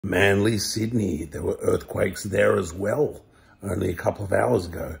Manly, Sydney, there were earthquakes there as well, only a couple of hours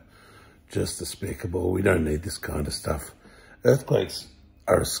ago. Just despicable. We don't need this kind of stuff. Earthquakes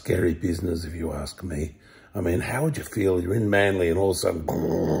are a scary business, if you ask me. I mean, how would you feel? You're in Manly and all of a sudden,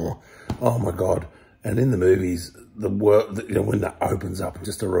 oh my God. And in the movies, when that opens up,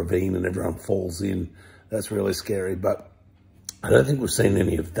 just a ravine and everyone falls in, that's really scary. But I don't think we've seen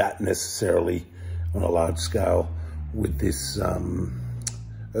any of that necessarily on a large scale with this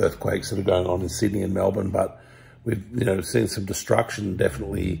earthquakes that are going on in Sydney and Melbourne. But we've seen some destruction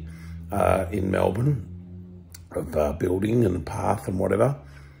definitely in Melbourne of building and path and whatever.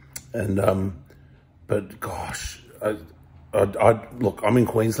 And but gosh, look, I'm in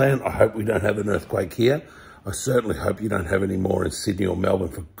Queensland. I hope we don't have an earthquake here. I certainly hope you don't have any more in Sydney or Melbourne,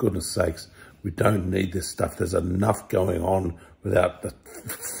 for goodness sakes. We don't need this stuff. There's enough going on without the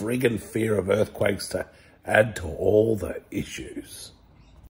friggin' fear of earthquakes to add to all the issues.